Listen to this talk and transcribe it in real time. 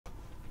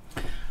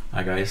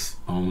Hi guys,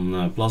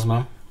 on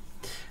Plasma,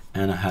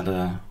 and I had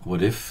a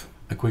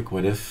quick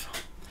what if.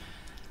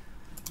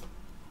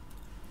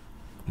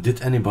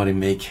 Did anybody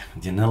make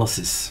the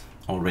analysis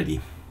already?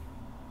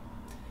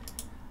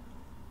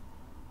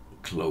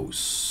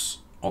 Close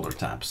other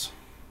tabs.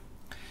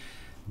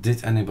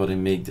 Did anybody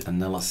make the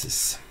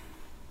analysis?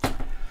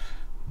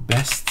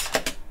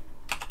 Best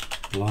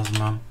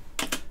Plasma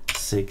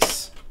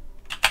 6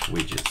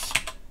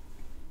 widgets.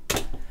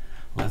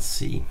 Let's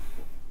see.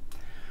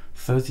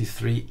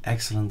 33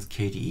 excellent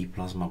KDE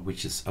Plasma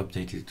widgets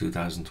updated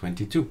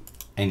 2022.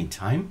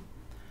 Anytime?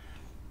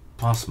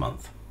 Past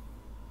month.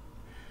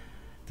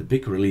 The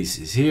big release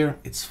is here.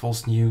 It's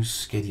false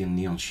news. KDE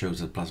Neon shows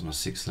that Plasma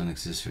 6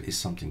 Linux is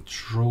something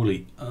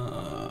truly,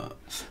 I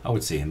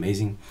would say,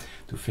 amazing.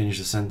 To finish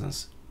the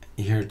sentence,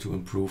 here to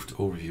improved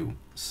overview.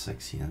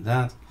 Sexy and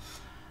that.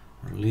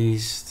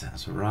 Released,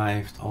 has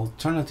arrived.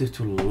 Alternative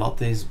to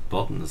Latte's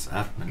buttons.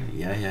 Admin.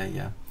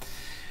 Yeah.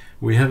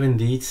 We have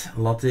indeed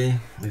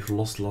Latte. We've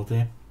lost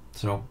Latte.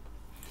 So,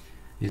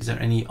 is there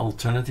any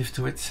alternative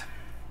to it?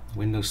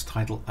 Windows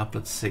Title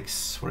Applet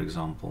 6, for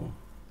example.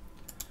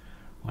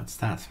 What's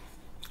that?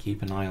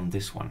 Keep an eye on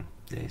this one.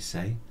 They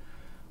say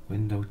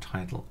Window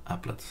Title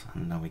Applet,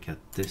 and now we get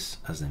this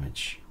as an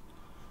image.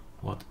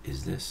 What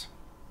is this?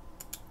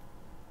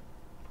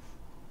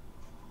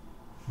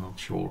 Not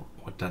sure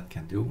what that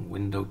can do.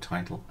 Window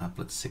Title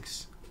Applet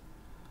 6.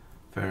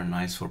 Very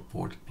nice for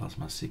port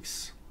Plasma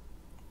 6.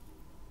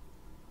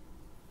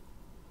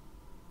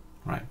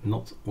 Right,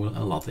 not well,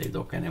 a Latte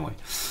dock anyway.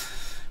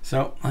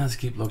 So let's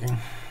keep looking.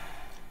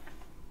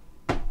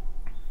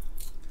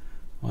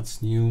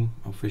 What's new?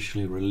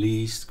 Officially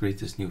released.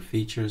 Greatest new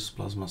features.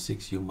 Plasma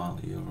 6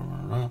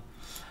 UML.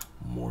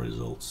 More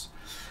results.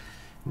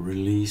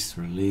 Released.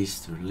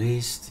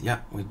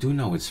 Yeah, we do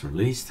know it's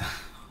released.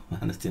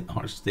 And it's in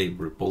our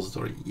stable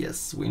repository.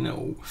 Yes, we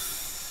know.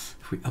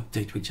 If we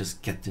update, we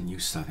just get the new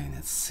stuff in.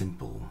 It's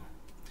simple.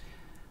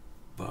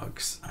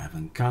 Bugs I've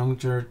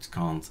encountered.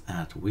 Can't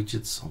add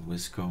widgets on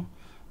Wisco.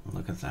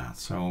 Look at that.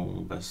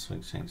 So best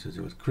thing to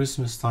do at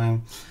Christmas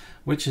time,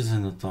 which is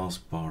in the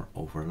taskbar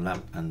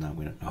overlap, and now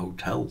we're in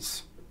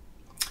hotels.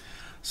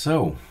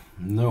 So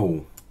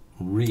no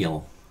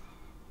real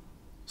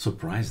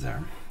surprise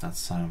there.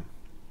 That's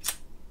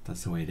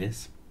the way it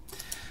is.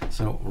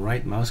 So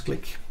right mouse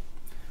click,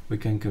 we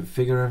can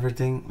configure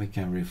everything, we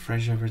can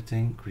refresh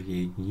everything,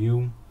 create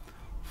new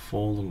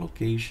folder,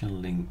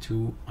 location, link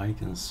to,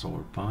 icon,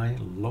 sort by,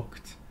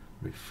 locked,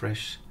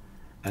 refresh,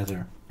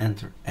 enter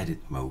edit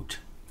mode.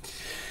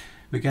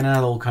 We can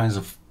add all kinds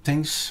of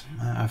things.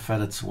 I've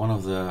added, one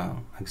of the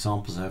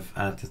examples I've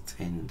added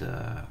in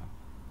the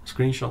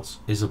screenshots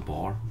is a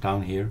bar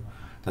down here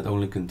that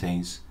only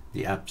contains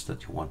the apps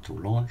that you want to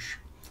launch.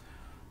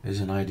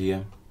 Is an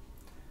idea.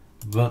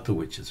 But the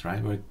widgets,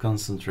 right? We're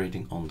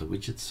concentrating on the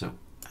widgets, so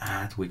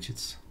add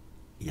widgets.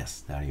 Yes,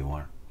 there you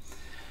are.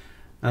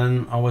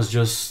 And I was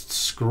just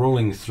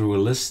scrolling through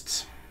a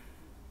list,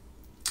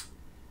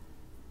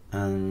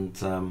 and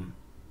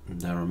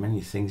there are many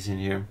things in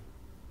here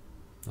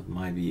that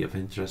might be of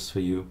interest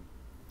for you.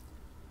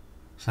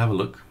 So have a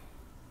look.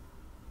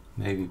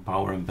 Maybe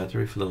power and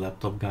battery for the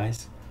laptop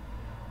guys.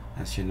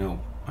 As you know,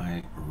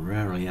 I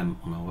rarely am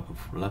on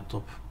a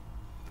laptop.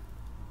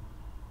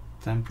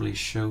 Temporarily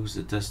shows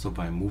the desktop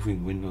by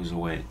moving windows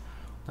away.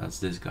 That's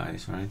this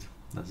guys, right?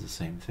 That's the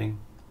same thing.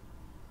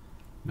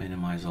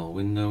 Minimize all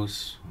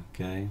windows.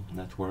 Okay,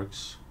 that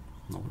works.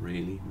 Not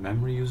really.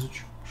 Memory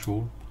usage,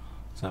 sure.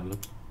 Let's have a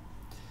look.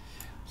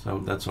 So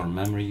that's our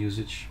memory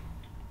usage.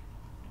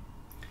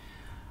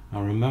 I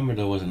remember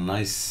there was a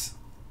nice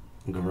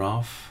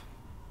graph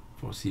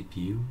for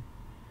CPU.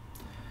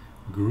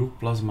 Group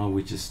Plasma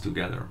widgets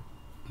together.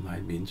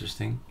 Might be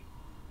interesting.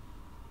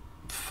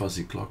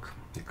 Fuzzy clock.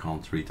 You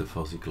can't read the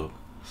fuzzy clock.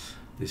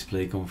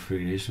 Display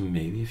configuration,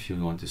 maybe if you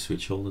want to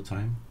switch all the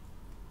time.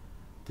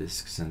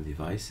 Disks and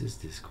devices,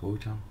 disk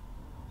quota.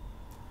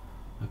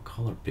 A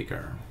color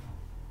picker.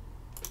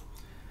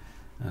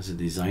 As a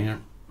designer,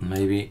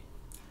 maybe,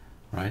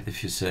 right?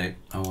 If you say,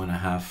 I want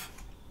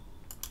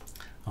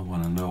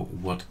to know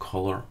what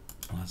color,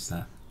 let's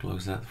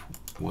close that.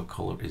 What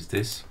color is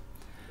this?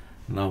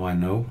 Now I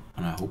know,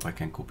 and I hope I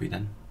can copy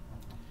then.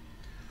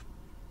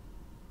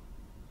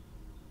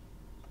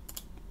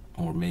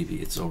 Or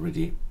maybe it's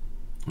already,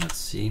 let's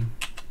see,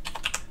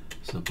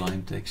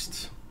 Sublime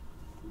text.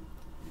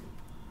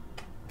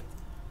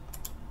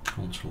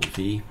 Control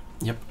V,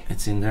 yep,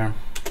 it's in there.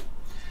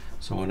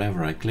 So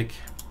whenever I click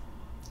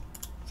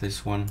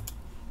this one,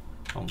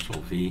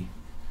 Control V,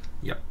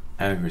 yep,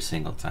 every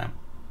single time.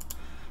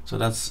 So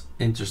that's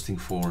interesting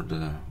for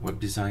the web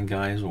design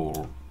guys,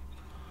 or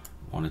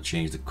want to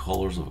change the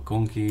colors of a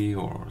conky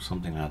or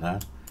something like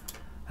that.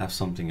 Have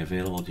something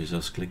available, you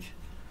just click,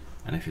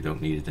 and if you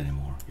don't need it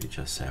anymore, you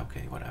just say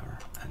okay, whatever,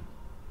 and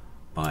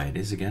buy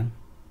this again.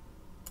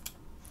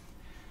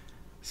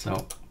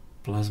 So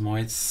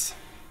plasmoids.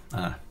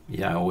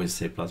 Yeah, I always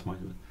say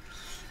plasmoid, but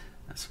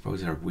I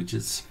suppose there are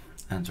widgets.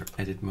 Enter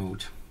edit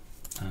mode,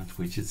 add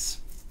widgets,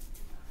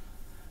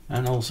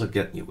 and also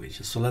get new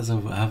widgets. So let's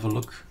have a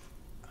look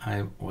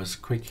I was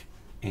quick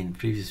in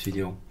previous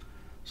video,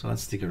 so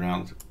let's stick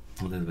around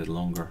a little bit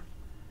longer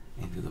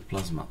into the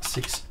Plasma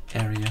 6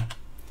 area.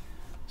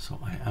 So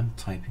I am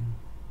typing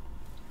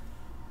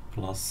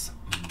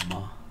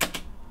Plasma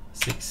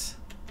 6,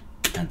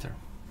 enter.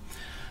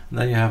 And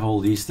then you have all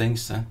these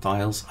things,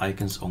 tiles,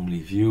 icons,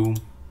 only view,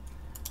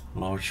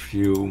 large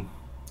view,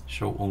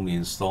 show only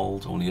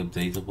installed, only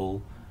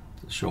updatable,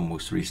 show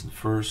most recent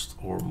first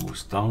or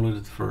most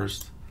downloaded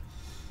first.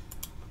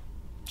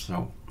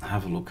 So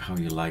have a look how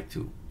you like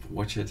to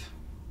watch it,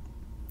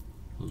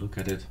 look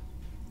at it.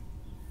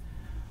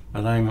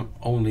 But I'm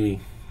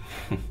only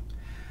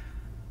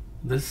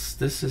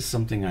this is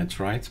something I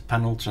tried,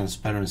 panel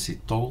transparency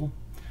toggle.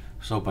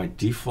 So by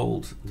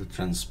default the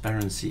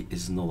transparency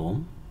is not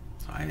on.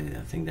 I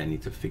think they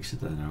need to fix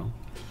it, I don't know.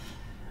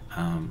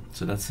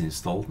 So that's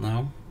installed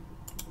now.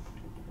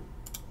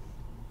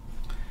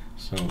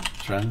 So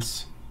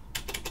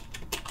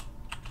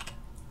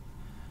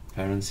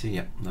transparency,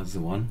 yeah, that's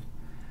the one.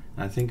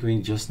 I think we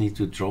just need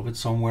to drop it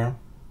somewhere.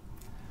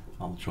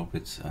 I'll drop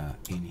it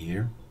in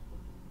here.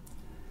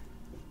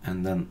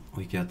 And then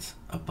we get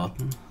a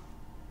button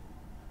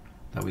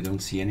that we don't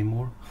see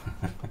anymore.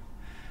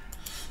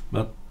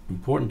 But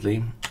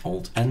importantly,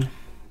 Alt-N.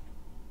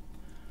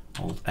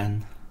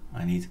 Alt-N.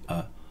 I need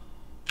a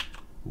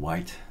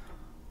white.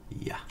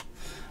 Yeah.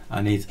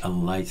 I need a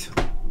light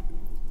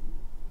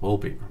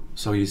wallpaper.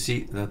 So you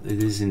see that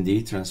it is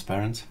indeed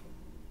transparent.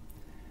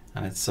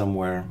 And it's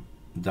somewhere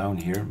down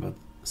here, but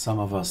some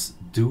of us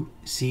do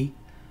see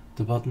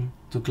the button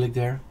to click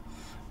there,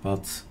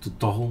 but to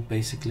toggle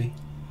basically.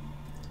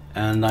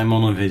 And I'm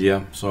on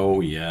NVIDIA,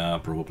 so yeah,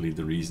 probably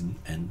the reason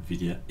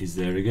NVIDIA is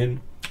there again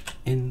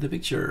in the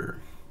picture.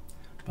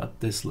 But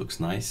this looks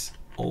nice.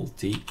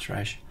 Alt-T,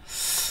 trash.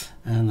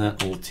 And then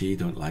Alt-T,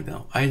 don't like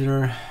that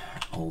either.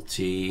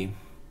 Alt-T,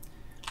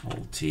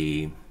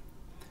 Alt-T.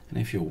 And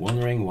if you're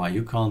wondering why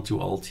you can't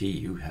do Alt-T,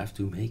 you have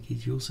to make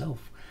it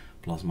yourself.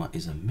 Plasma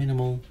is a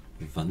minimal,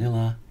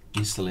 vanilla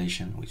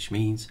installation, which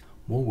means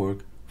more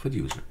work for the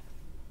user.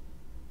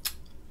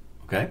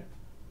 Okay?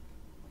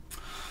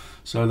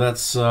 So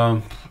that's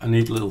a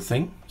neat little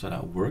thing. So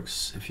that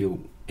works if you're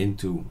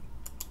into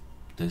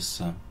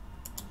this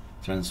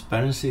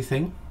transparency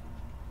thing.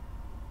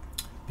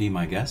 Be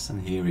my guest,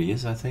 and here he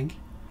is, I think.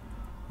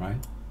 Right?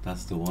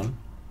 That's the one.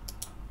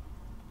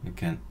 You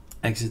can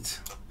exit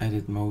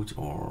edit mode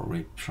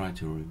or try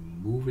to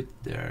remove it.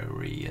 There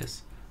he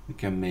is. We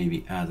can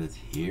maybe add it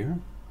here.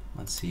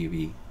 Let's see if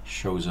he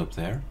shows up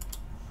there.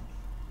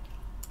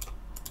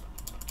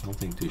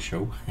 Nothing to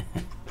show.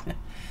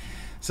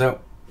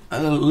 So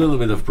a little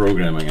bit of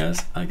programming,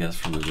 I guess,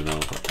 from the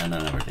developer, and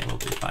then everything will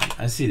be fine.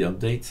 I see the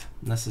update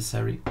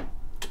necessary.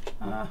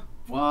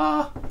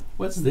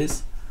 What's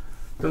this?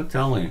 Don't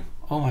tell me.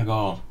 Oh my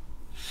god.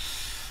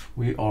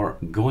 We are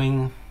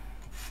going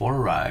for a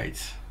ride.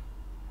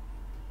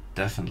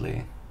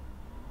 Definitely.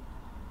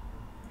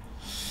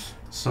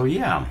 So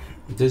yeah,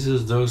 this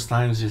is those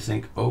times you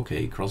think,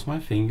 okay, cross my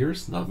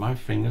fingers, not my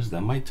fingers,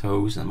 then my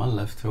toes, and my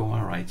left toe,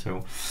 my right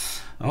toe.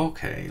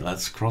 Okay,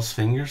 let's cross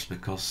fingers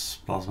because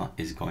Plasma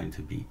is going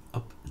to be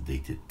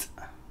updated.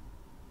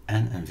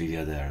 And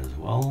NVIDIA there as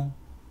well.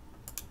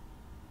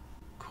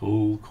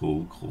 Cool,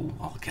 cool, cool.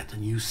 I'll get a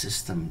new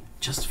system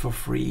just for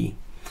free.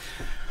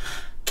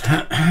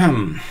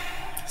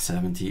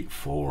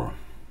 74.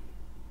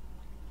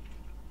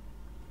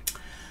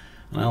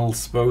 And I'll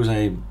suppose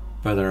I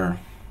better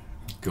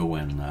go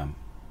and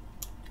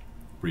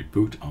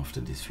reboot after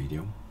this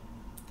video.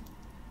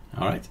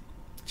 Alright,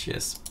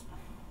 cheers.